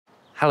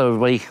Hello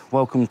everybody,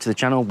 welcome to the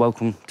channel,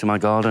 welcome to my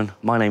garden.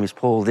 My name is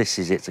Paul, this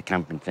is It's a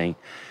Camping Thing,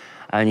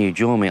 and you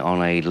join me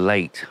on a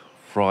late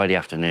Friday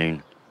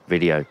afternoon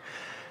video.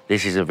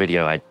 This is a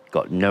video I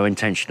got no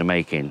intention of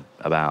making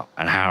about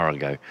an hour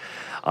ago.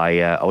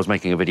 I was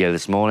making a video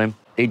this morning,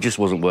 it just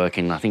wasn't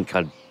working. I think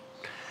I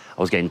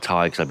was getting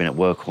tired because I've been at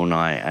work all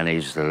night and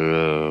it just,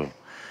 I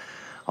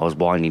was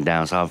winding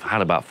down, so I've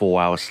had about 4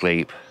 hours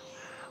sleep,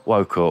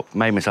 woke up,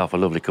 made myself a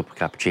lovely cup of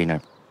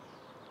cappuccino,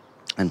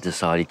 and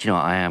decided, you know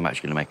what, I am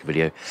actually going to make a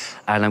video,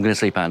 and I'm going to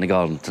sleep out in the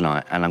garden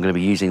tonight, and I'm going to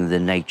be using the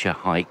Nature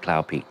Hike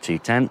Cloud Peak 2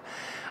 tent.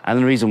 And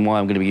the reason why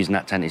I'm going to be using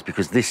that tent is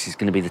because this is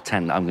going to be the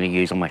tent that I'm going to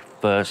use on my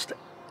first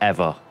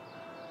ever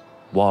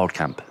wild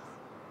camp.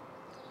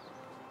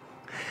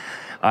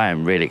 I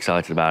am really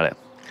excited about it.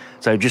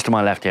 So just to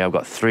my left here, I've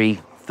got 3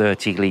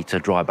 30-litre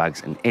dry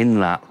bags, and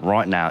in that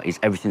right now is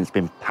everything that's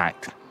been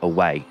packed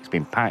away. It's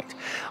been packed,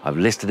 I've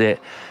listed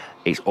it,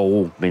 it's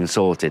all been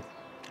sorted.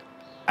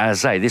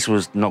 As I say, this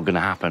was not going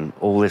to happen.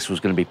 All this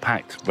was going to be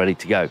packed, ready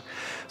to go.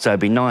 So it'd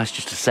be nice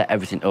just to set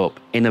everything up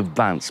in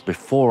advance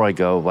before I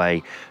go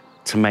away,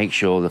 to make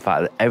sure the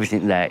fact that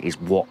everything there is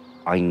what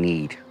I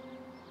need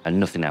and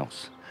nothing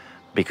else.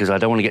 Because I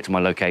don't want to get to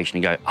my location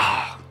and go,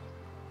 I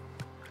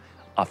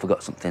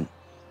forgot something.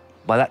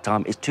 By that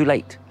time, it's too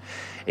late.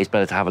 It's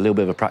better to have a little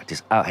bit of a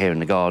practice out here in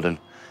the garden.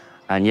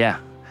 And yeah,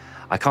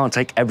 I can't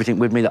take everything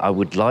with me that I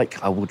would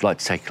like. I would like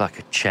to take like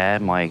a chair,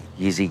 my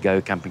Yeezy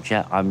Go camping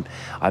chair. I'm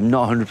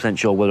not 100%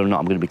 sure whether or not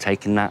I'm going to be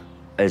taking that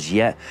as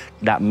yet.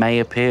 That may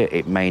appear,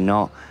 it may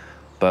not,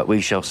 but we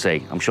shall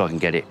see. I'm sure I can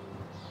get it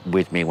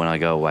with me when I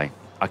go away.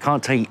 I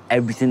can't tell you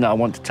everything that I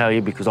want to tell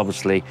you because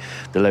obviously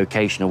the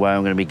location of where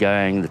I'm going to be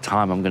going, the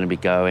time I'm going to be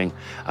going,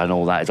 and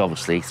all that is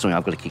obviously something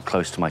I've got to keep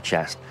close to my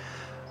chest.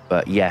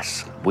 But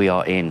yes, we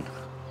are in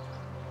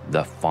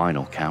the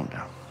final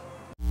countdown.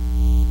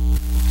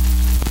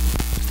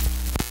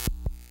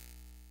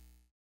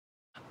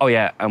 Oh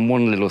yeah, and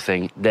one little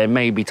thing, there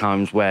may be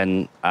times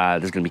when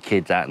there's going to be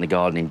kids out in the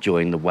garden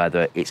enjoying the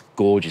weather. It's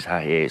gorgeous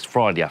out here, it's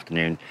Friday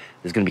afternoon,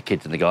 there's going to be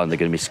kids in the garden, they're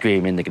going to be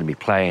screaming, they're going to be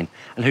playing,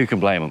 and who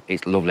can blame them?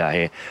 It's lovely out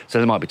here. So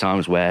there might be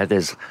times where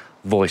there's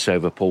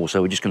voiceover Paul,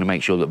 so we're just going to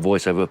make sure that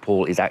voiceover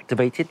Paul is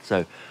activated.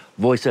 So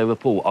voiceover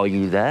Paul, are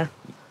you there?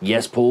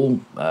 Yes, Paul,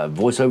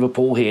 voiceover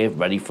Paul here,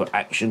 ready for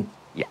action.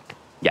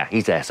 Yeah,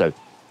 he's there. So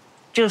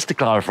just to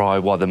clarify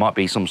why there might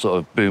be some sort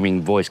of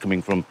booming voice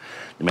coming from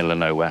the middle of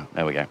nowhere,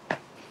 there we go.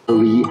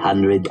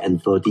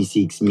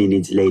 346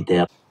 minutes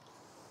later.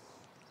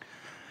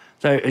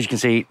 So as you can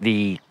see,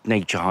 the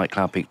Nature Hike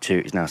Cloud Peak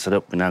 2 is now set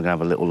up. We're now going to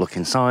have a little look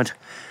inside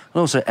and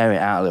also air it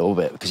out a little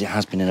bit because it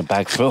has been in a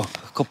bag for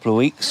a couple of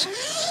weeks.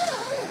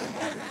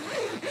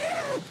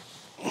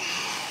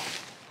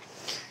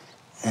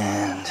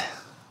 And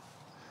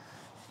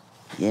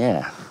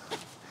yeah,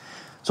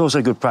 it's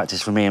also good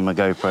practice for me and my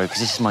GoPro because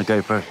this is my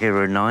GoPro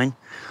Hero 9.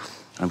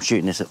 I'm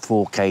shooting this at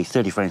 4K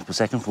 30 frames per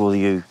second for all of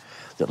you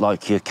that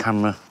like your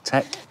camera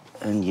tech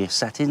and your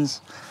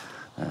settings.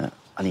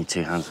 I need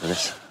 2 hands for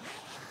this.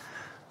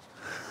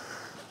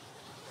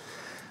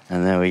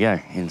 And there we go,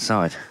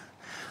 inside.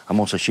 I'm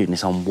also shooting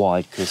this on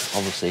wide because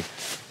obviously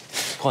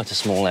it's quite a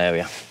small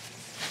area.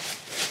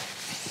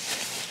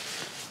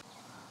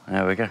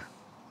 There we go.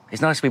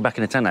 It's nice to be back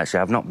in a tent actually.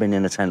 I've not been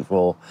in a tent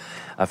for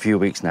a few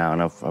weeks now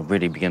and I've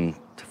really begun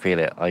to feel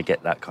it. I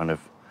get that kind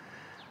of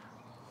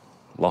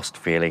lost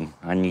feeling.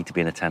 I need to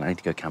be in a tent. I need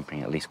to go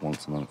camping at least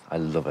once a month. I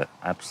love it,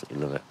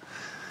 absolutely love it.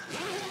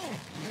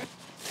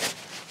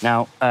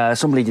 Now,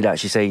 somebody did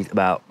actually say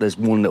about there's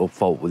one little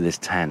fault with this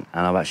tent,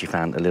 and I've actually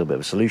found a little bit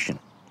of a solution.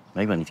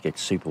 Maybe I need to go to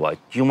super wide.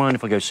 Do you mind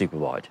if I go super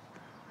wide?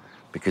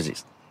 Because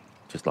it's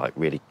just like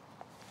really,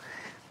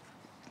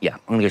 yeah,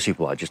 I'm gonna go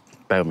super wide. Just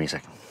bear with me a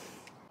second.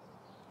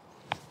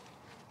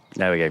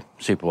 There we go,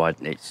 super wide.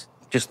 It's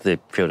just the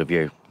field of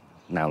view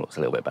now looks a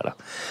little bit better.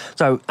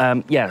 So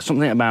yeah,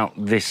 something about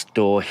this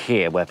door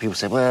here where people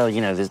say, well, you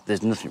know,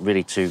 there's nothing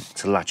really to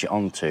latch it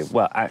onto.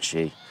 Well,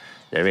 actually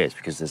there is,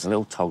 because there's a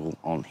little toggle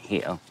on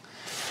here,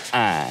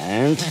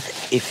 and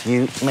if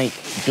you make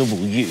double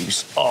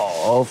use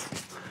of,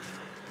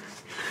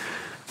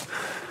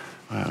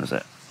 where is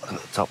it, at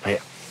the top here,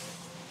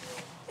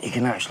 you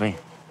can actually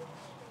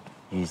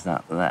use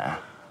that there,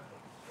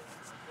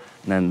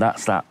 and then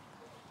that's that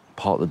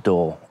part of the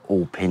door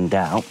all pinned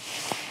out.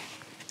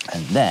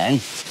 And then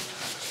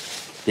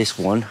this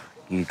one,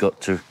 you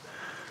got to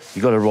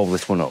roll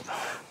this one up.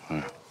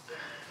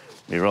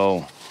 We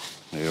roll.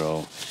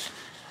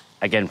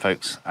 Again,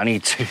 folks, I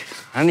need 2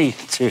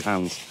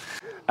 hands.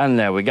 And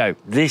there we go.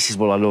 This is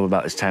what I love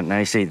about this tent. Now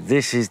you see,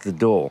 this is the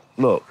door.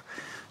 Look,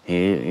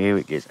 here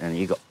it is, and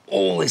you got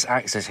all this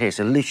access here.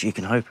 So literally, you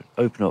can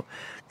open up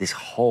this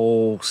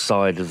whole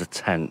side of the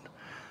tent,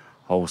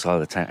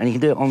 and you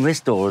can do it on this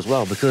door as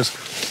well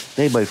because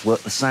they both work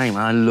the same.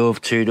 I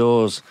love 2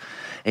 doors.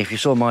 If you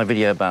saw my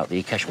video about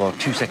the Keshwar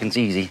 2 seconds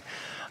easy,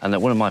 and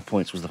that one of my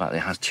points was the fact that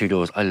it has 2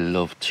 doors. I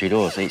love 2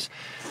 doors. It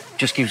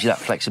just gives you that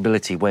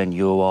flexibility when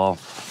you are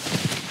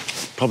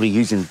probably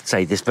using,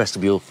 say, this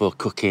vestibule for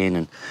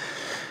cooking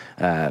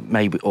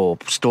maybe, or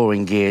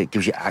storing gear. It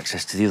gives you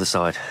access to the other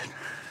side.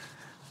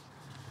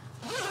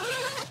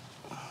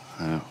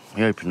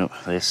 We open up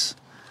this,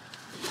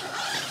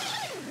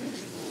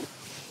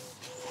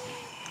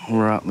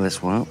 wrap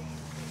this one up.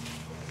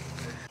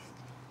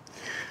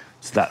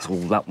 So that's all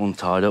that one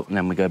tied up, and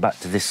then we go back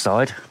to this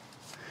side,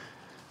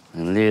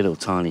 and a little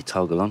tiny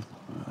toggle on.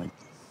 Right.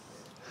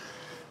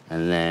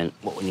 And then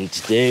what we need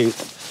to do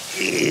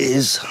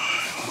is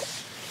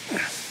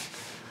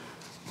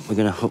we're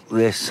going to hook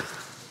this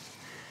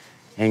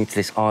into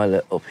this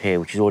eyelet up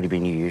here, which has already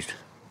been used,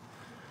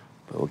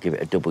 but we'll give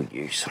it a double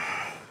use.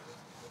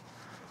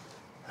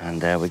 And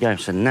there we go.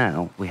 So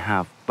now we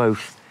have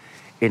both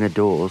inner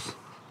doors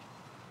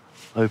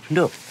opened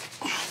up.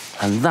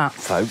 And that,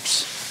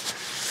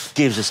 folks,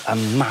 gives us a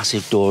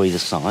massive door either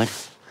side.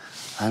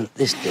 And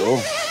this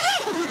door,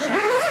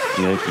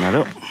 you open that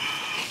up.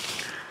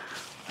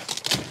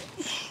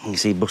 You can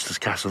see Buster's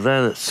Castle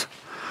there that's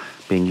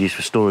being used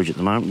for storage at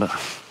the moment, but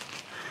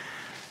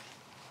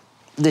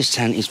this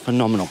tent is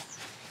phenomenal.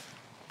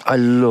 I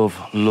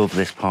love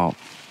this part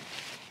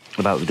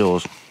about the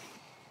doors.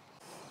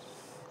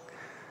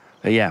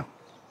 But yeah,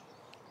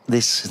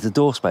 this is the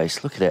door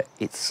space. Look at it.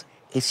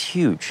 It's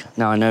huge.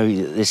 Now I know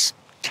that this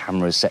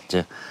camera is set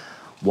to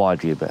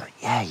wide view, but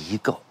yeah,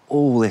 you've got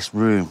all this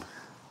room.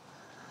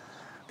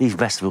 These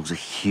vestibules are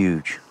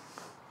huge.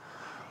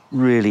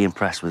 Really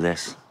impressed with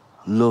this.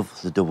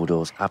 Love the double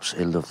doors.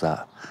 Absolutely love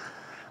that.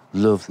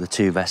 Love the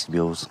two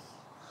vestibules.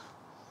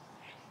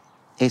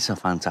 It's a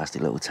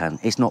fantastic little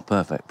tent. It's not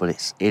perfect, but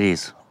it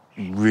is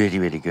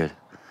really good.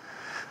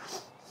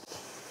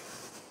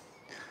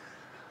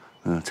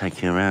 I'll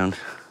take you around.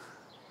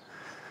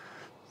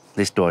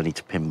 This door I need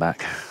to pin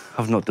back.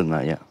 I've not done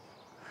that yet.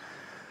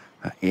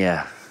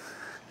 Yeah.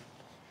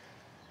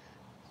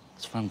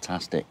 It's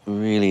fantastic. It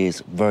really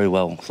is very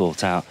well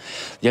thought out.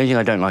 The only thing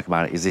I don't like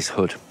about it is this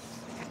hood.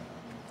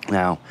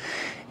 Now,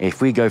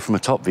 if we go from a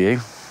top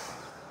view,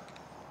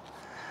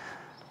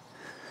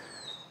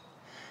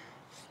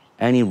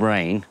 any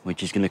rain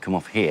which is going to come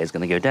off here is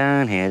going to go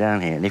down here,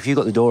 and if you've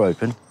got the door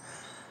open,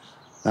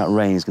 that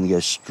rain is going to go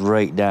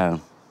straight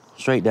down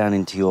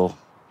into your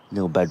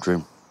little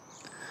bedroom.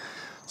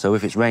 So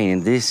if it's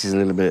raining, this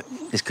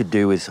could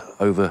do with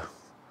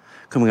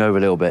coming over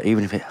a little bit,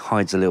 even if it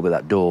hides a little bit of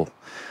that door,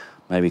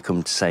 maybe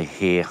come to say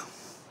here.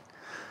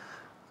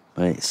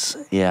 But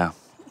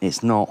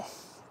it's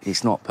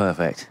not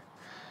perfect,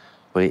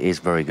 but it is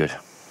very good.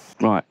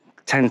 Right,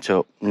 tent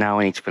up. Now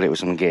I need to fill it with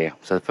some gear.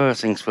 So the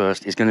first things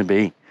first is going to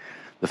be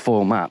the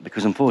foil mat,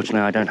 because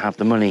unfortunately I don't have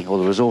the money or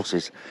the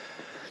resources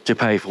to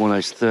pay for one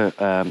of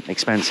those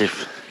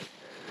expensive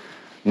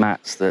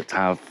mats that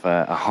have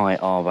a high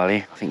R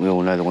value. I think we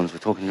all know the ones we're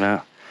talking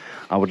about.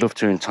 I would love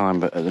to in time,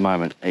 but at the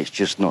moment it's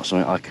just not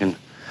something I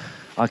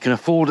can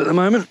afford at the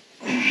moment,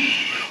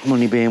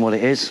 money being what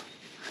it is.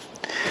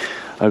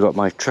 I've got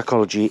my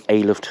Trekology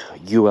A-Luft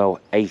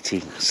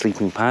UL80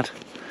 sleeping pad.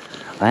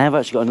 I have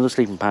actually got another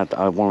sleeping pad that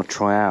I want to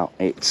try out.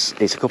 It's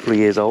a couple of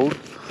years old,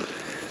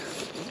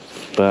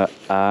 but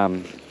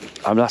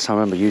last time I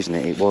remember using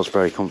it, it was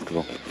very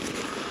comfortable.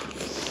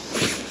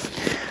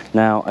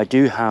 Now I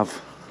do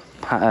have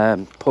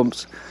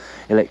pumps,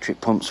 electric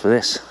pumps for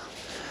this,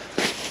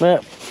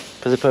 but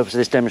for the purpose of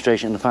this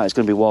demonstration and the fact it's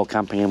going to be wild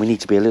camping and we need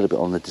to be a little bit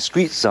on the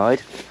discreet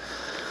side,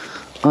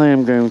 I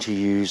am going to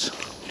use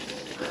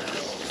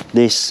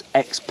this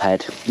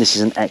X-Ped. This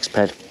is an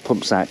X-Ped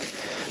pump sack.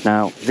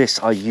 Now this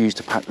I use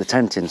to pack the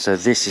tent in, so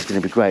this is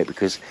going to be great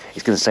because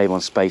it's going to save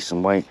on space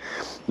and weight.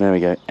 There we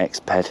go,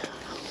 X-Ped.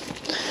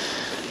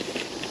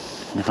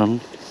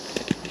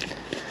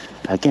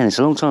 Again, it's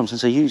a long time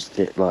since I used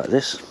it like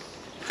this.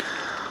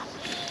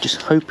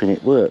 Just hoping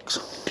it works.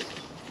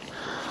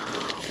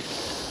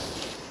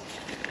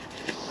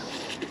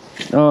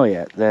 Oh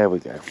yeah, there we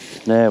go.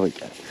 There we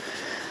go.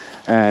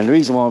 And the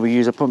reason why we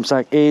use a pump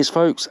sack is,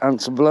 folks,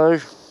 answer below.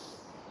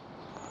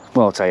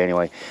 Well, I'll tell you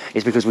anyway.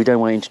 It's because we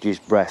don't want to introduce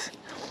breath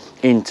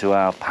into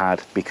our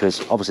pad, because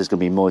obviously there's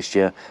going to be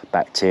moisture,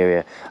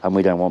 bacteria, and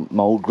we don't want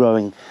mold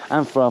growing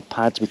and for our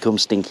pad to become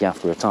stinky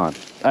after a time.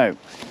 Oh,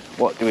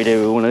 what do we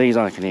do with one of these?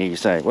 I can hear you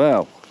say.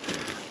 Well,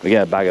 we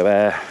get a bag of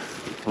air,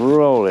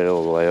 roll it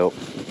all the way up,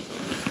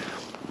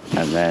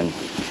 and then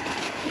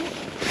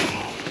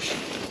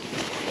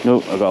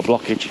no, I've got a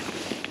blockage.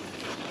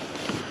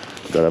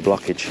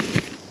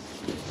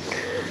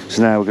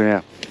 So now we're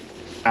going to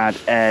add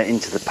air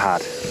into the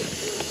pad.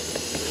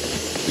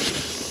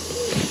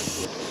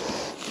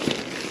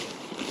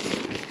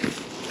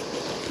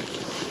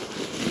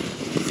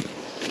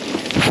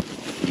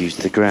 Use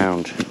the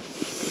ground.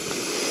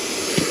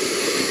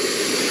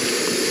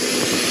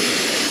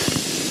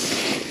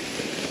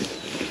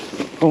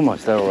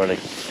 Almost there already.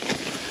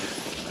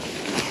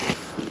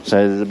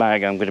 So the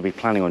bag I'm going to be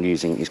planning on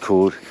using is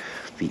called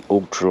the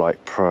Ultralight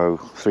Pro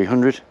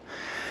 300.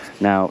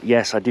 Now,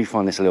 yes, I do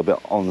find this a little bit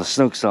on the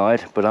snug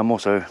side, but I'm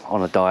also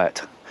on a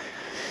diet.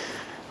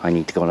 I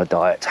need to go on a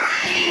diet.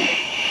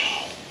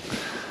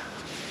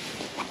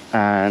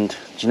 And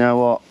do you know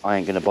what? I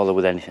ain't going to bother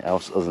with anything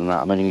else other than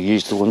that. I'm only going to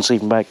use the one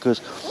sleeping bag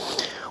because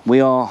We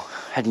are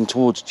heading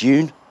towards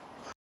June.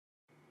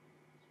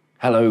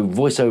 Hello,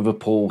 voiceover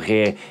Paul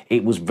here.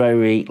 It was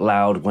very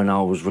loud when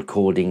I was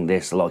recording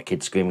this, a lot of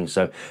kids screaming.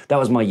 So that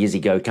was my Yeezy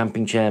Go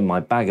camping chair, my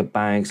bag of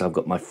bags. I've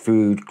got my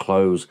food,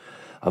 clothes.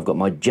 I've got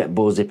my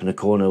Jetboil zip in the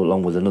corner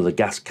along with another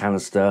gas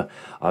canister.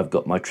 I've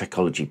got my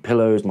Trekology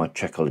pillows, my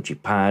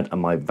Trekology pad, and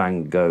my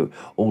Van Gogh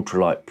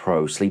Ultralight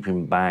Pro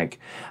sleeping bag.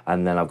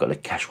 And then I've got a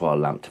Quechua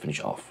lamp to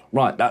finish off.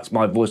 Right, that's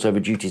my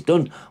voiceover duties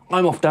done.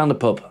 I'm off down the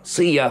pub.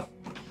 See ya.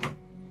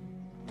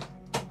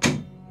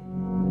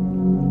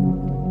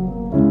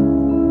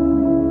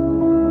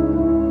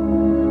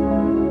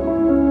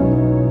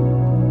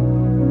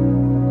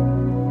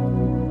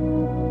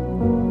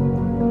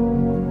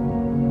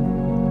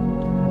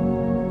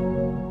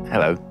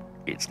 Hello,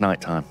 it's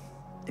night time.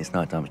 It's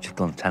night time. It's just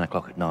gone 10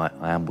 o'clock at night.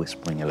 I am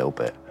whispering a little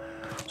bit,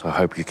 so I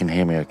hope you can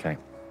hear me okay.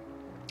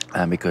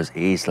 And because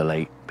it is so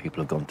late,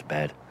 people have gone to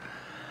bed.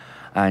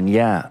 And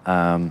yeah,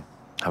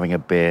 having a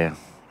beer.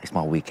 It's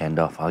my weekend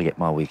off. I get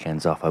my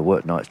weekends off. I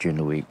work nights during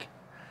the week,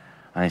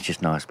 and it's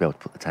just nice to be able to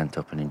put the tent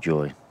up and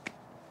enjoy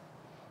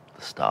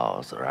the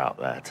stars that are out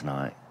there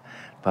tonight.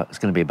 But it's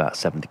going to be about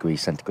 7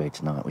 degrees centigrade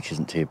tonight, which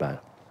isn't too bad.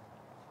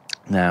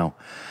 Now,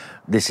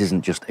 this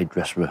isn't just a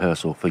dress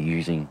rehearsal for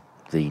using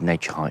the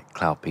Nature Hike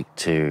Cloud Peak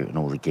 2 and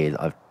all the gear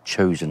that I've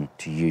chosen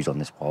to use on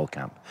this wild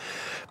camp,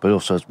 but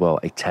also as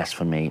well a test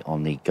for me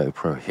on the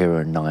GoPro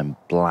Hero 9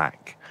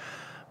 Black,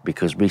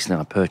 because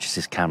recently I purchased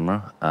this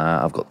camera.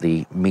 I've got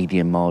the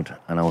medium mod,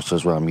 and also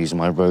as well I'm using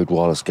my Rode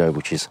Wireless Go,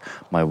 which is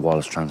my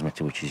wireless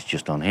transmitter, which is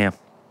just on here,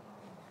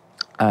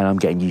 and I'm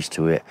getting used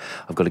to it.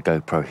 I've got a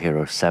GoPro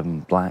Hero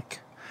 7 Black,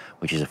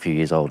 which is a few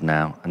years old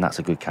now, and that's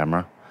a good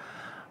camera.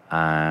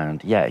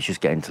 And yeah, it's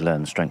just getting to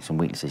learn the strengths and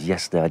weaknesses.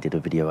 Yesterday I did a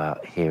video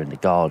out here in the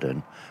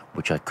garden,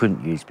 which I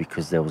couldn't use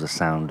because there was a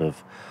sound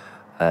of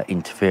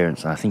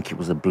interference, and I think it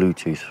was the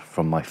Bluetooth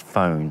from my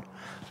phone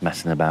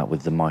messing about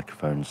with the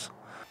microphones.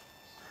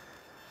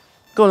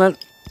 Go on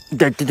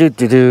then.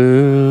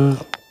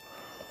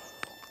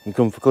 You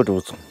come for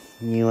cuddles?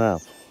 You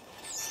have.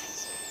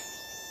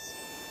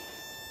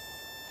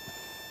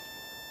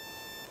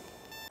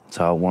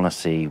 So I want to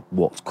see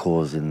what's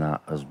causing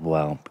that as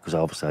well, because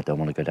obviously I don't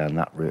want to go down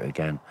that route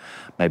again.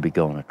 Maybe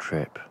go on a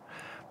trip,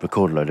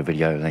 record a load of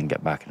video, and then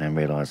get back and then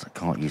realise I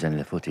can't use any of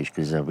the footage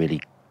because there's a really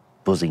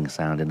buzzing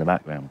sound in the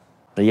background.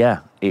 But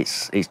yeah,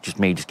 it's just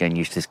me just getting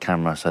used to this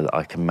camera so that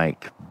I can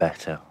make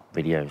better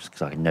videos,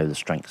 because I can know the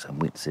strengths and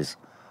weaknesses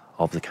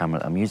of the camera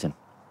that I'm using.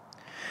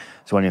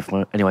 So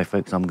anyway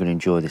folks, I'm going to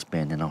enjoy this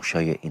bit, and then I'll show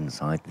you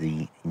inside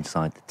the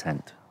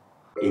tent.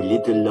 A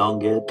little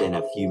longer than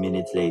a few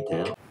minutes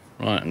later.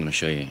 Right, I'm going to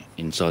show you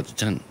inside the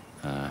tent,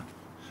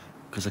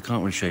 because I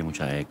can't really show you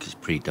much out here because it's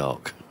pretty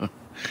dark.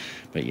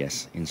 But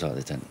yes, inside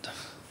the tent.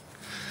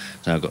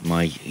 So I've got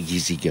my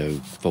Yeezy Go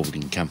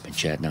folding camping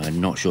chair. Now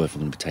I'm not sure if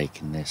I'm going to be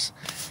taking this.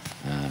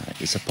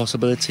 It's a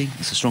possibility,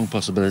 it's a strong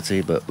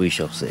possibility, but we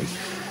shall see.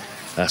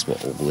 That's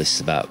what all this is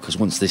about, because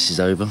once this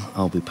is over,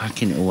 I'll be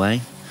packing it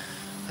away,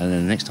 and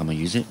then the next time I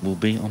use it will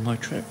be on my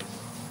trip.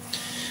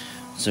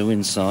 So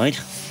inside,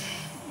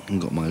 I've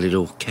got my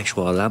little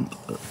Quechua lamp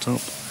at the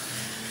top.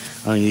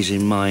 I'm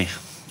using my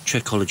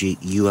Trekology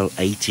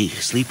UL80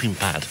 sleeping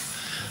pad.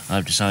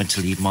 I've decided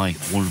to leave my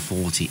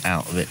 140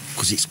 out of it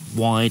because it's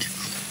wide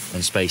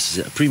and space is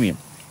at a premium.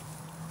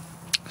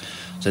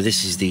 So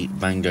this is the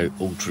Van Gogh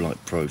Ultralight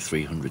Pro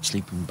 300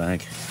 sleeping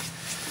bag.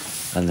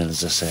 And then,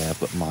 as I say, I've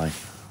got my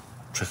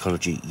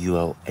Trekology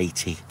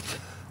UL80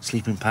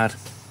 sleeping pad.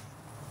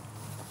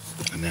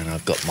 And then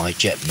I've got my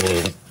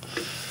Jetboil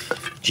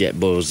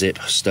zip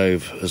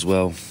stove as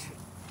well.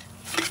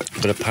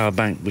 Got a power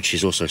bank, which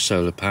is also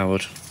solar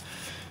powered.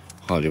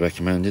 Highly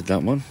recommended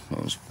that one.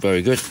 That was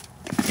very good.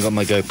 I got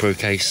my GoPro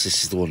case.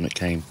 This is the one that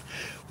came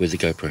with the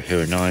GoPro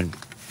Hero 9.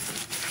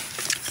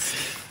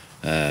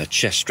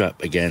 Chest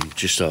strap again,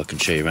 just so I can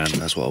show you around.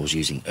 That's what I was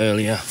using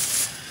earlier.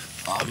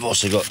 I've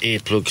also got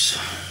earplugs,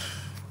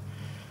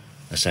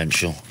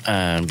 essential.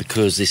 And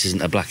because this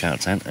isn't a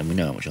blackout tent, and we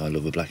know how much I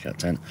love a blackout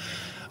tent,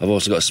 I've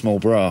also got a small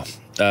bra.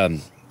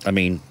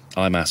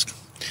 Eye mask.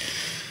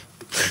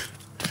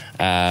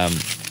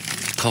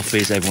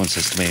 Coffees, everyone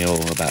says to me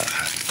all about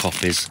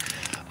coffees.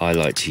 I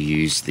like to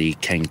use the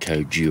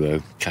Kenko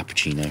Duo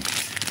Cappuccino,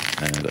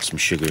 and I've got some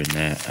sugar in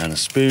there and a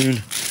spoon.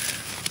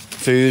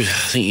 Food,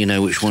 I think you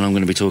know which one I'm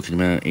going to be talking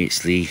about. It's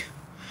the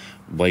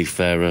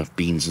Wayfarer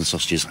beans and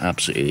sausages.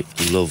 Absolutely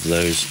love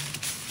those.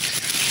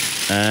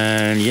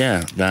 And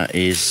yeah, that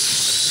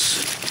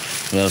is,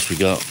 what else we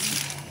got?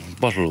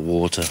 Bottle of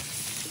water,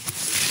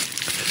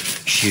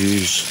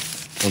 shoes,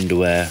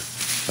 underwear,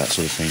 that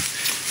sort of thing.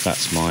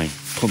 That's my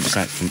pump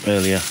sack from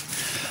earlier.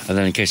 And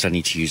then in case I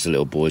need to use the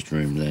little boys'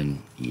 room,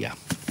 then yeah,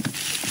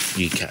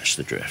 you catch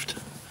the drift.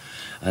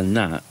 And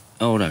that,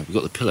 oh no, we've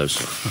got the pillows.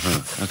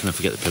 How can I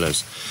forget the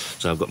pillows?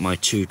 So I've got my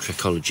two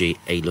Trekology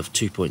A-Love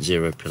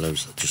 2.0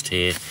 pillows just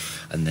here,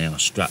 and they are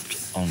strapped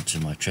onto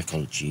my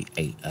Trekology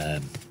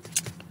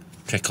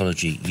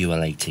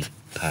UL80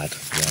 pad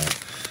there.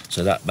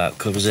 So that about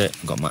covers it.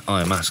 I've got my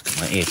eye mask,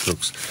 my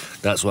earplugs.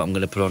 That's what I'm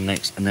going to put on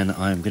next, and then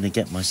I'm going to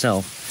get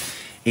myself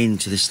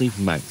into the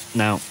sleeping bag.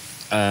 Now,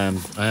 I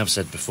have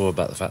said before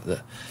about the fact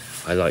that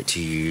I like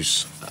to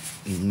use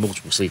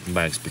multiple sleeping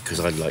bags because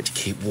I like to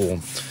keep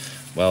warm.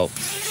 Well,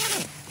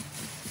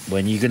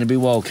 when you're going to be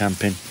wild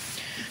camping,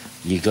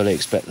 you've got to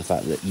expect the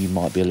fact that you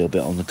might be a little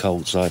bit on the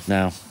cold side.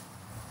 Now,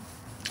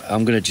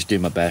 I'm going to just do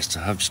my best.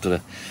 I've just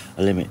got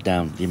to limit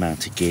down the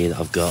amount of gear that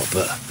I've got,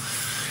 but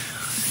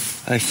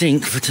I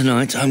think for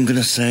tonight I'm going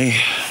to say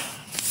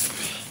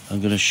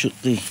I'm going to shut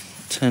the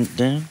tent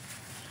down.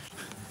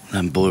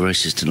 And boy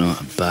races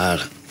tonight are bad.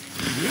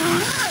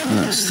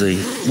 That's the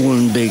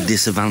one big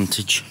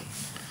disadvantage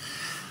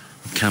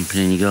of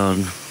camping in your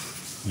garden.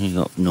 You've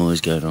got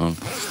noise going on,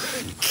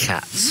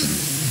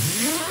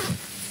 cats,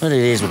 but it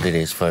is what it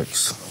is,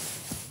 folks.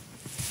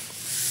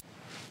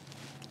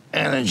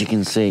 And as you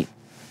can see,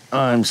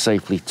 I'm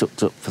safely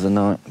tucked up for the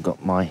night. I've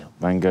got my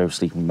Van Gogh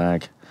sleeping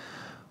bag,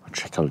 my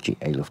Trekology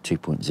A-Loft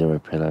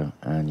 2.0 pillow,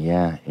 and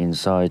yeah,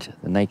 inside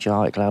the Nature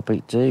Hike Cloud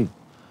Peak 2.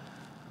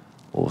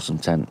 Awesome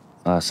tent.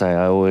 I say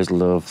I always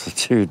love the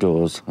 2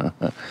 doors.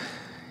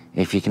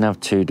 If you can have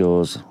 2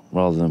 doors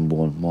rather than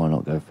 1, why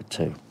not go for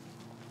 2?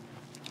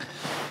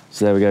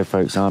 So there we go,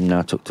 folks. I'm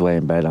now tucked away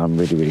in bed. I'm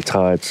really, really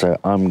tired, so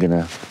I'm going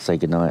to say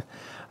goodnight,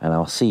 and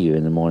I'll see you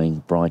in the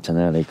morning bright and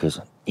early because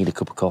I need a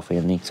cup of coffee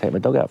and need to take my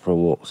dog out for a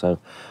walk, so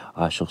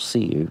I shall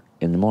see you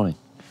in the morning.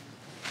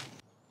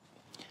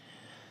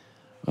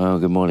 Well,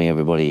 good morning,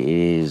 everybody.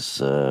 It is,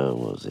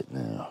 what is it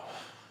now?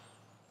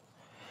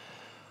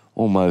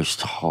 Almost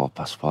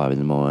 5:30 in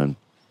the morning.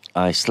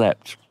 I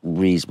slept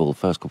reasonable. The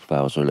first couple of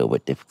hours were a little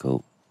bit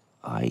difficult.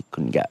 I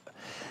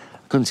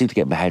couldn't seem to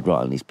get my head right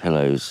on these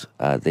pillows.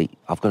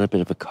 I've got a bit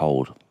of a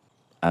cold,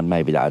 and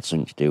maybe that had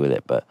something to do with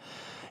it, but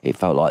it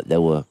felt like they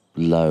were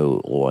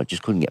low, or I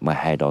just couldn't get my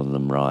head on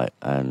them right.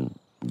 And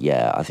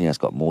yeah, I think that's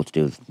got more to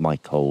do with my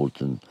cold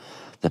than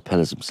the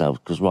pillows themselves,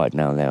 because right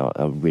now they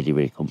are really,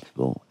 really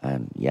comfortable,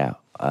 and yeah,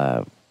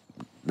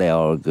 they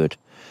are a good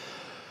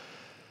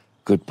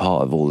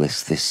part of all this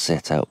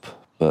setup.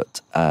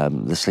 But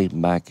the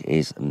sleeping bag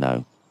is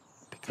no,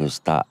 because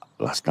that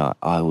last night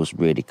I was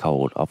really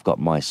cold. I've got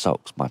my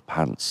socks, my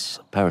pants,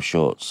 a pair of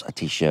shorts, a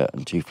t-shirt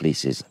and 2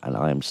 fleeces, and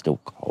I am still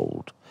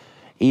cold.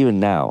 Even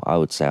now, I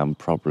would say I'm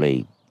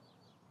probably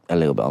a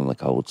little bit on the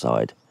cold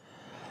side.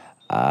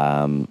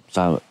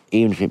 So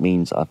even if it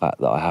means the fact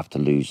that I have to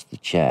lose the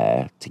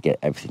chair to get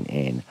everything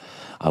in,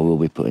 I will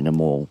be putting a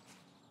more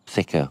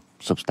thicker,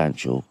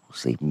 substantial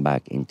sleeping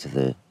bag into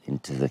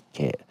the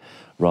kit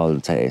rather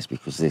than take this,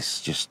 because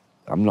this just,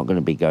 I'm not going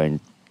to be going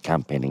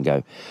camping and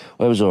go,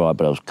 well, it was all right,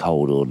 but I was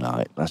cold all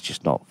night. That's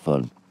just not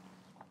fun.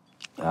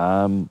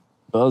 But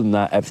other than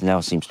that, everything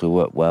else seems to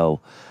work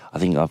well. I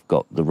think I've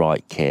got the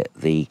right kit.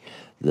 The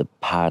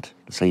pad,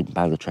 the sleeping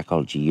pad, the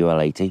Trekology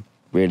UL80,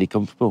 really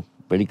comfortable,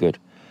 really good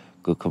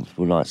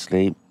comfortable night's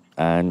sleep.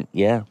 And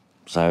yeah,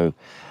 so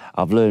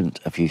I've learned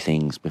a few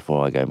things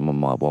before I go on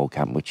my wild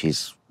camp, which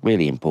is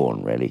really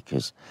important, really,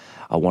 because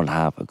I want to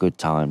have a good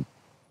time.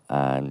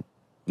 And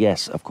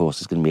yes, of course,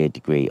 there's going to be a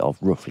degree of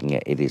roughing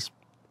it. It is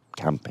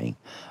camping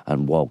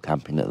and wild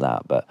camping at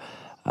that, but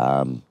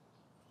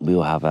we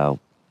all have our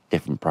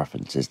different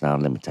preferences now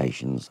and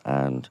limitations.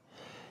 And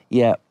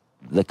yeah,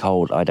 the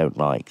cold I don't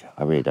like.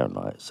 I really don't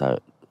like. So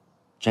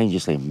change your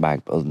sleeping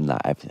bag, but other than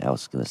that, everything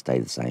else is going to stay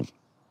the same.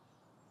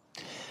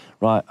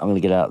 Right, I'm going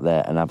to get out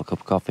there and have a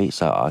cup of coffee,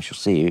 so I shall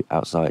see you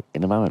outside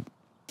in a moment.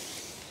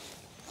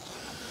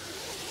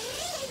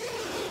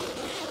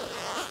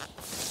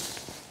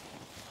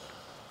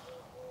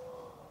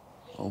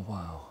 Oh,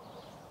 wow.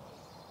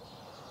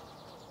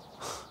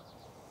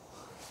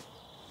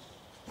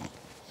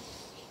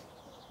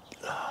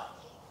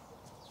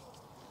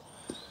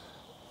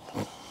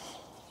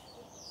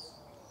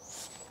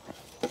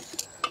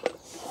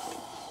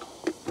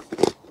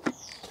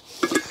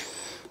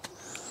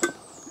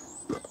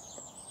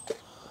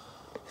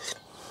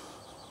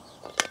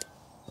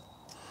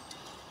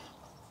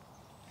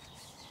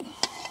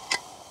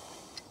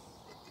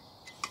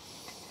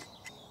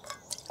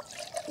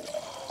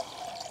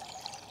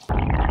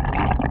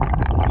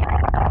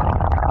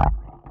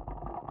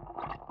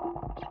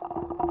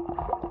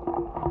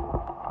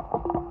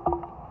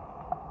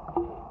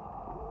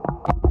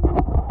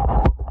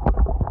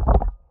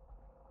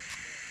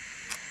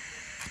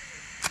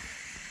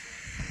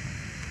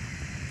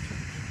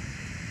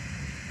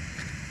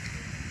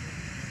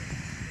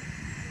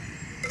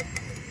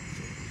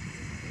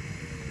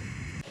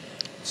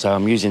 So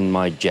I'm using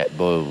my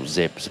Jetboil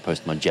Zip as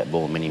opposed to my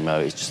Jetboil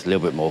Minimo. It's just a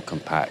little bit more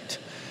compact.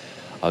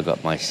 I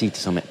got my Sea to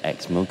Summit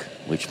X mug,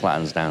 which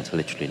flattens down to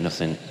literally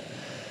nothing.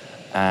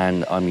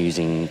 And I'm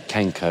using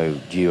Kenko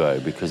Duo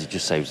because it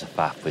just saves the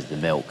faff with the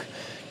milk.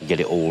 You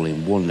get it all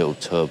in one little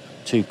tub,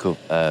 two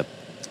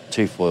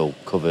foil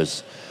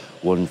covers,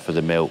 one for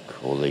the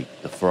milk or the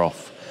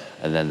froth,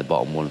 and then the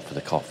bottom one for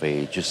the coffee.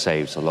 It just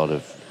saves a lot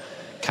of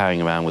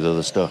carrying around with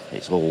other stuff.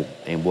 It's all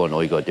in one.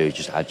 All you got to do is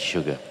just add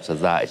sugar. So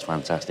that is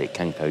fantastic.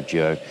 Kenko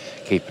Duo.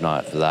 Keep an eye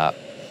out for that.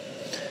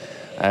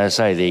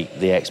 Say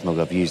the X-Mug,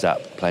 I've used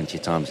that plenty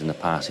of times in the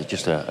past. It's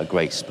just a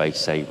great space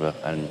saver,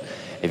 and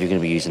if you're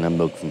going to be using a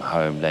mug from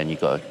home, then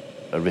you've got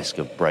a risk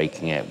of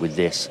breaking it. With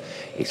this,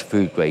 it's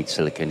food grade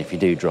silicone. If you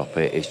do drop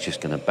it, it's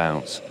just going to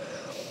bounce.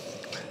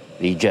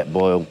 The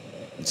Jetboil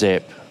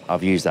Zip,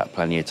 I've used that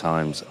plenty of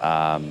times.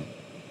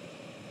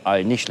 I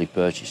initially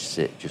purchased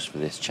it just for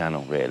this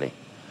channel, really,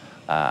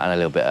 and a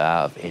little bit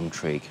out of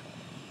intrigue.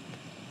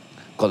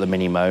 Got the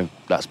Minimo,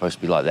 that's supposed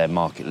to be like their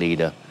market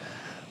leader,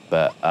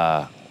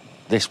 but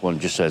this one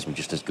just serves me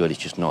just as good. It's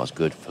just not as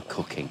good for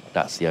cooking.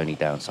 That's the only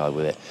downside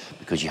with it,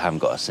 because you haven't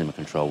got a simmer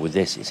control. With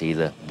this, it's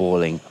either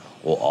boiling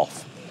or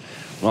off.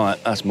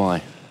 Right, that's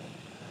my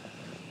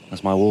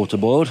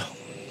waterboard.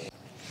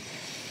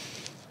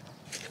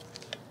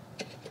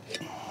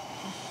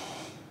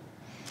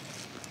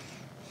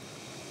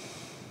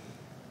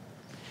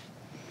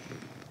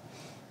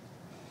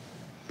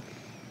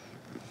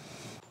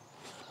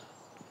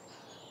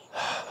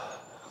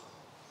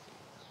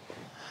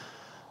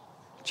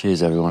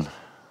 Cheers, everyone.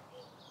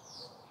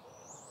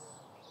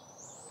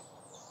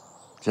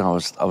 You know,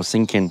 I was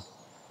thinking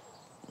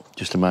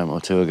just a moment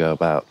or two ago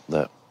about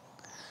that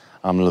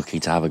I'm lucky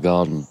to have a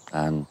garden,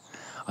 and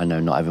I know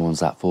not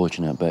everyone's that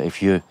fortunate, but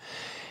if you're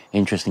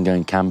interested in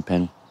going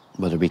camping,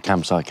 whether it be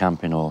campsite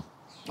camping or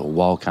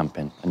wild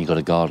camping, and you've got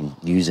a garden,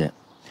 use it.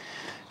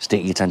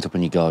 Stick your tent up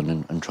in your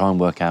garden and try and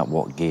work out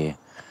what gear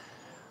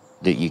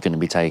that you're going to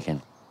be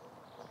taking.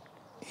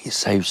 It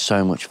saves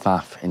so much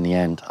faff in the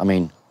end. I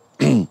mean,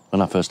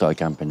 when I first started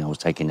camping, I was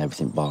taking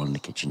everything bar in the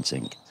kitchen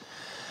sink,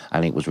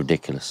 and it was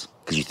ridiculous,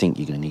 because you think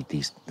you're going to need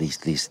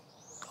these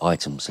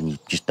items, and you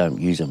just don't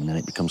use them, and then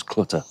it becomes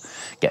clutter,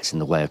 gets in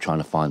the way of trying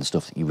to find the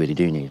stuff that you really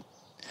do need.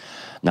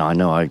 Now, I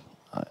know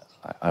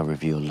I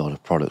review a lot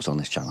of products on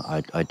this channel,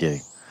 I do,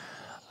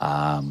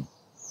 but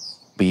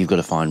you've got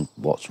to find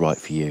what's right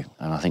for you,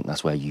 and I think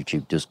that's where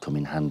YouTube does come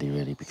in handy,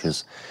 really,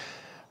 because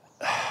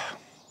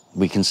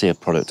we can see a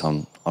product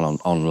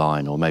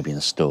online, or maybe in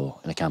a store,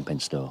 in a camping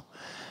store,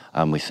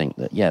 and we think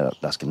that, yeah,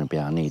 that's going to be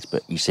our needs,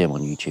 but you see them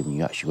on YouTube and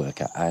you actually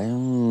work out,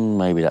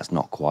 maybe that's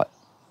not quite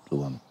the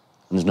one.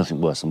 And there's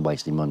nothing worse than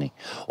wasting money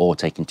or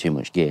taking too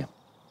much gear.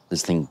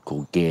 There's a thing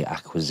called gear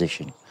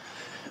acquisition,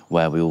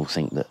 where we all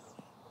think that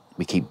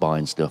we keep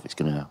buying stuff, it's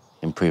going to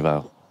improve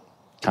our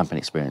camping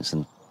experience.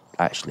 And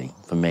actually,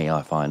 for me,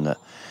 I find that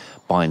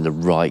buying the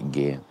right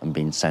gear and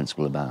being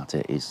sensible about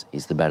it is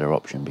the better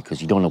option,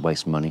 because you don't want to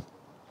waste money.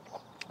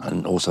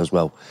 And also, as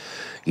well,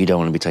 you don't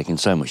want to be taking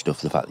so much stuff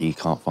for the fact that you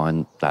can't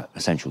find that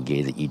essential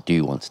gear that you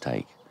do want to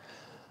take.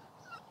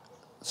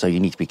 So you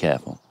need to be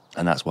careful.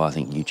 And that's why I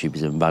think YouTube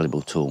is a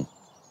valuable tool,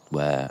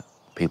 where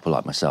people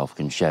like myself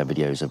can share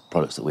videos of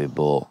products that we've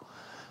bought.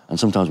 And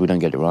sometimes we don't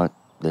get it right.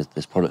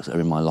 There's products that are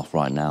in my loft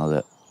right now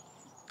that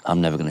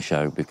I'm never going to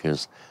show,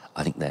 because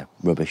I think they're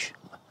rubbish.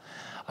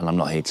 And I'm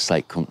not here to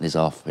slate companies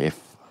off. If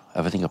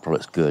I think a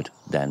product's good,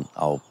 then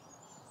I'll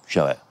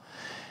show it.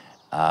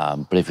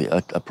 But if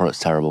a product's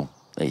terrible,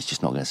 it's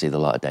just not going to see the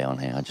light of day on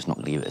here. I'm just not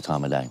going to give it the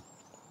time of day.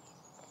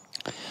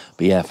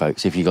 But yeah,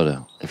 folks, if you got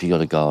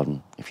a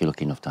garden, if you're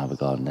lucky enough to have a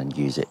garden, then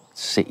use it.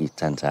 Sit your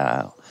tent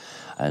out,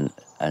 and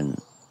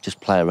just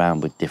play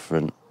around with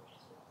different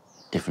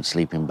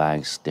sleeping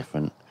bags,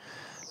 different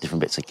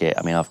bits of kit.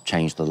 I mean, I've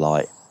changed the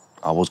light.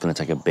 I was going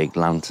to take a big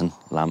lamp,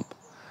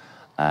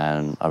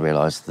 and I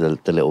realised the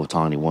little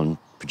tiny one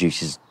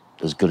produces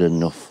as good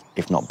enough,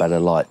 if not better,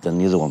 light than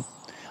the other one,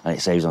 and it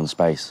saves on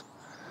space.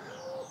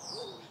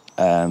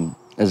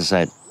 As I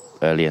said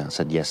earlier, I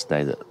said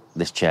yesterday that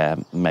this chair,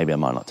 maybe I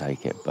might not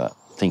take it, but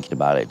thinking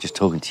about it, just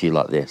talking to you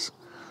like this,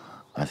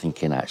 I'm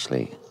thinking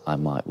actually I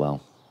might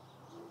well.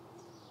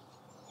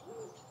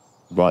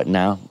 Right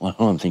now, what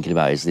I'm thinking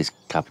about is this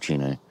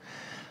cappuccino.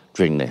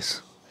 Drink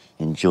this,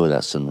 enjoy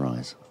that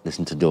sunrise,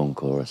 listen to Dawn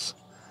Chorus,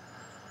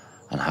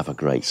 and have a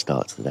great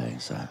start to the day.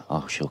 So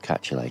I shall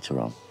catch you later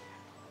on.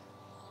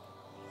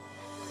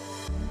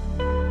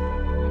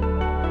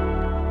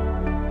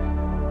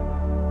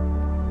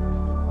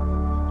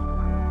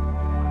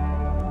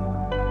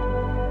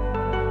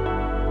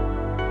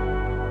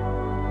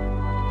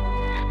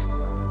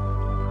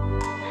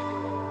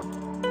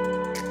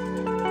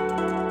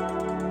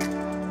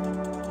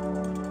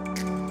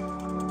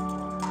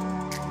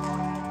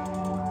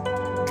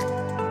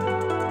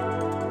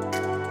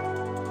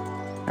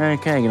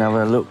 Okay, gonna have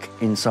a look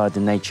inside the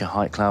Nature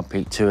Hike Cloud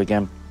Peak 2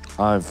 again.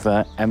 I've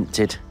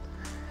emptied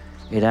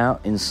it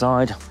out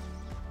inside.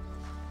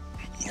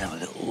 Have a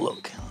little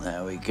look.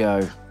 There we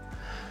go.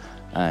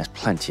 There's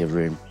plenty of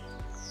room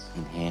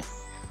in here.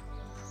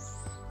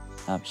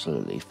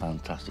 Absolutely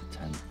fantastic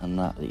tent. And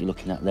that you're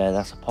looking at there,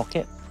 that's a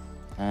pocket.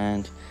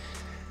 And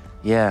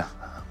yeah,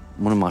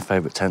 one of my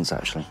favourite tents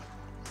actually.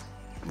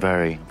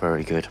 Very,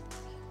 very good.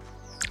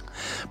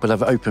 But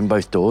I've opened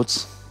both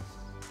doors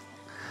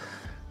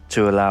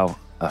to allow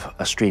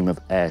a stream of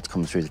air to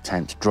come through the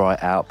tent to dry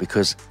it out,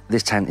 because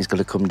this tent is going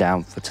to come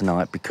down for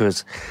tonight,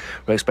 because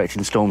we're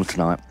expecting storms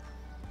tonight.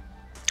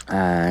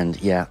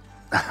 And yeah,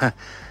 I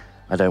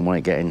don't want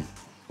it getting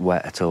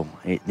wet at all.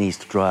 It needs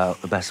to dry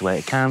out the best way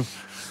it can.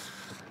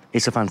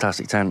 It's a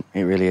fantastic tent,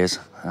 it really is.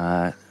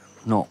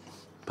 Not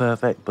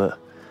perfect, but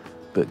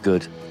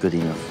good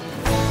enough.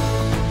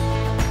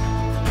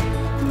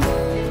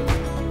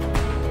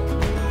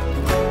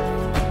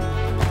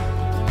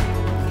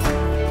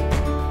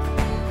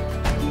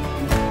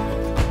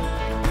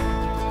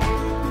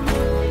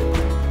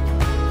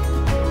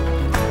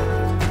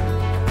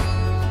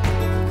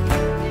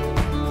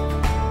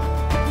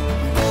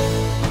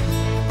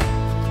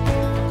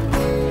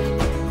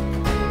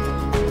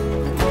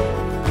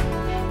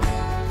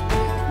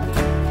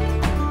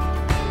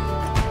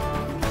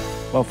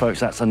 Well,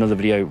 folks, that's another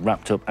video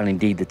wrapped up, and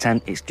indeed the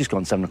tent. It's just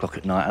gone 7 o'clock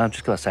at night, and I've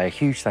just got to say a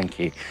huge thank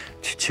you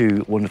to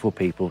two wonderful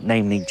people,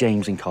 namely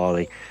James and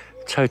Carly.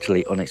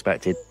 Totally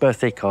unexpected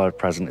birthday card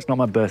present. It's not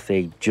my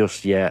birthday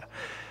just yet,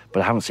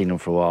 but I haven't seen them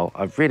for a while.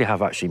 I really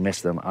have actually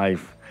missed them.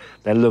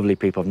 They're lovely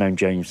people. I've known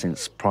James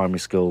since primary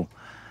school,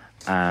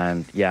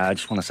 and yeah, I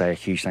just want to say a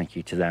huge thank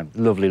you to them.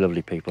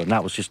 Lovely people, and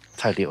that was just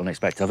totally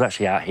unexpected. I was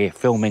actually out here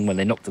filming when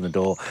they knocked on the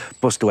door.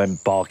 Buster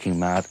went barking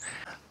mad.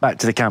 Back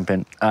to the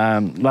camping.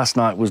 Last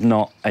night was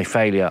not a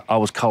failure. I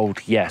was cold,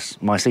 yes.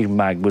 My sleeping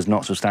bag was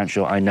not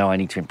substantial. I know I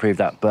need to improve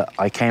that, but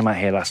I came out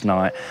here last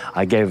night.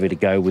 I gave it a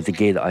go with the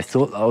gear that I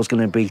thought I was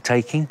going to be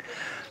taking.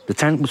 The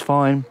tent was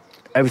fine.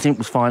 Everything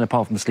was fine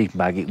apart from the sleeping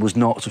bag. It was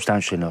not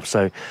substantial enough.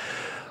 So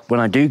when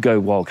I do go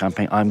wild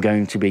camping, I'm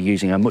going to be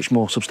using a much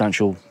more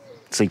substantial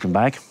sleeping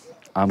bag.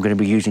 I'm going to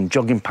be using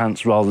jogging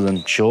pants rather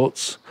than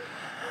shorts.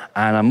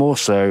 And I'm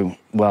also,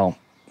 well,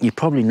 you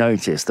probably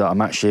noticed that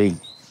I'm actually,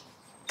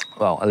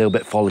 well, a little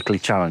bit follically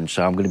challenged,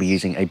 so I'm going to be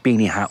using a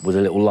beanie hat with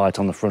a little light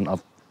on the front.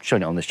 I've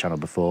shown it on this channel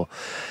before.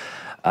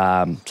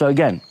 So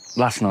again,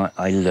 last night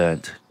I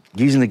learnt.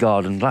 Using the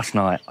garden, last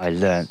night I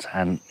learnt,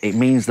 and it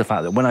means the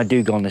fact that when I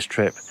do go on this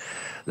trip,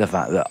 the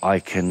fact that I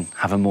can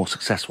have a more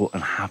successful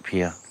and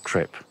happier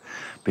trip,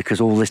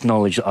 because all this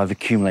knowledge that I've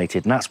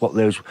accumulated, and that's what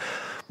those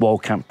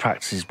wild camp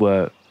practices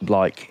were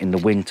like in the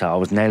winter. I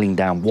was nailing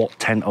down what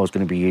tent I was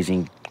going to be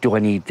using. Do I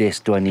need this?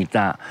 Do I need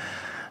that?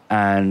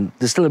 And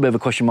there's still a bit of a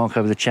question mark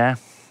over the chair,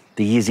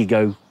 the Yeezy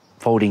Go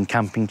folding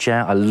camping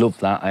chair. I love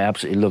that, I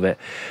absolutely love it.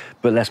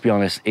 But let's be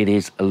honest, it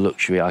is a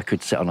luxury. I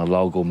could sit on a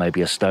log or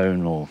maybe a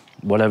stone or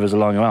whatever's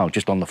lying around,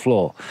 just on the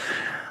floor.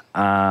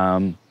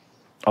 I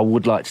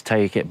would like to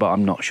take it, but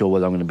I'm not sure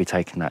whether I'm going to be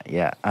taking that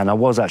yet. And I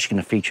was actually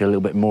going to feature a little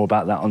bit more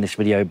about that on this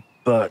video,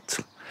 but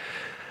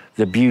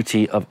the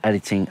beauty of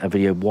editing a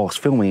video whilst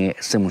filming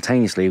it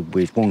simultaneously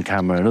with one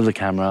camera and another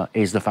camera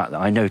is the fact that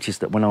I noticed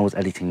that when I was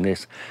editing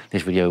this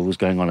video was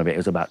going on a bit. It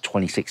was about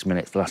 26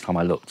 minutes the last time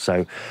I looked,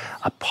 so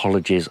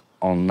apologies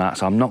on that.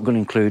 So I'm not going to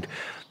include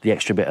the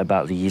extra bit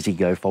about the Yeezy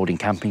Go folding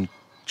camping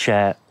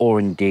chair or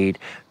indeed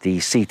the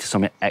Sea to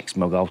Summit X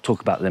mug. I'll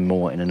talk about them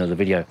more in another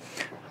video.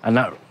 And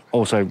that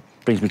also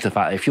brings me to the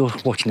fact that if you're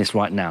watching this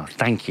right now,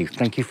 thank you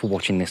for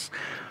watching this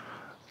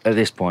at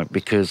this point,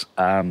 because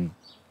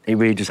it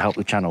really does help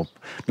the channel.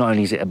 Not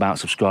only is it about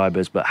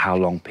subscribers, but how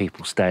long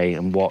people stay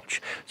and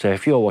watch. So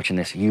if you're watching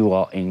this, you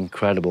are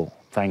incredible.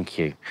 Thank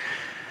you.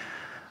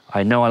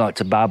 I know I like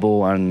to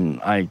babble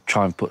and I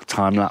try and put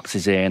time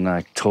lapses in.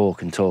 I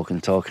talk and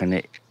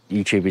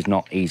YouTube is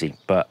not easy,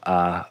 but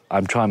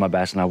I'm trying my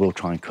best, and I will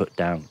try and cut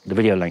down the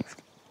video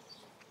length.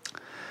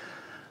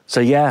 So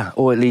yeah,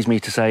 all it leaves me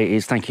to say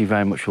is thank you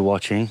very much for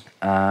watching.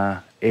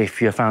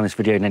 If you found this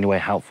video in any way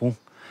helpful,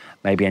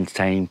 maybe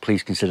entertaining,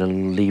 please consider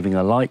leaving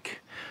a like,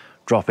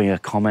 dropping a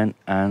comment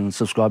and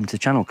subscribing to the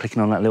channel,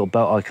 clicking on that little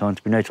bell icon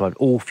to be notified of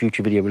all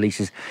future video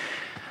releases.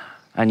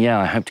 And yeah,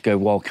 I hope to go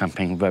wild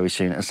camping very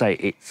soon. I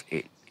say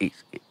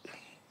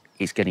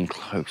it's getting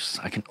close.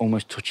 I can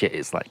almost touch it.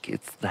 It's like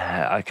it's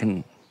there. I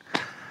can't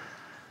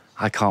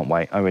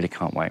wait. I really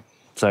can't wait.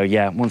 So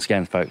yeah, once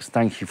again, folks,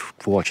 thank you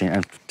for watching.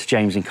 And to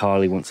James and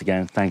Carly, once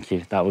again, thank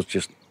you. That was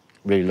just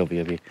really lovely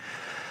of you.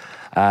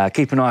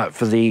 Keep an eye out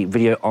for the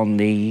video on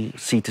the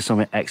Sea to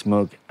Summit X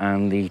mug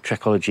and the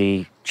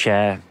Trekology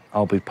chair.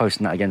 I'll be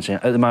posting that again soon.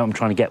 At the moment, I'm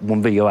trying to get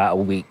one video out a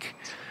week.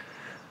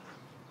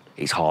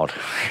 It's hard.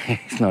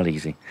 It's not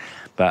easy.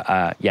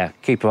 But yeah,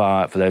 keep an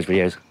eye out for those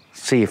videos.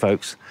 See you,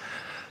 folks.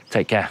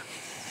 Take care.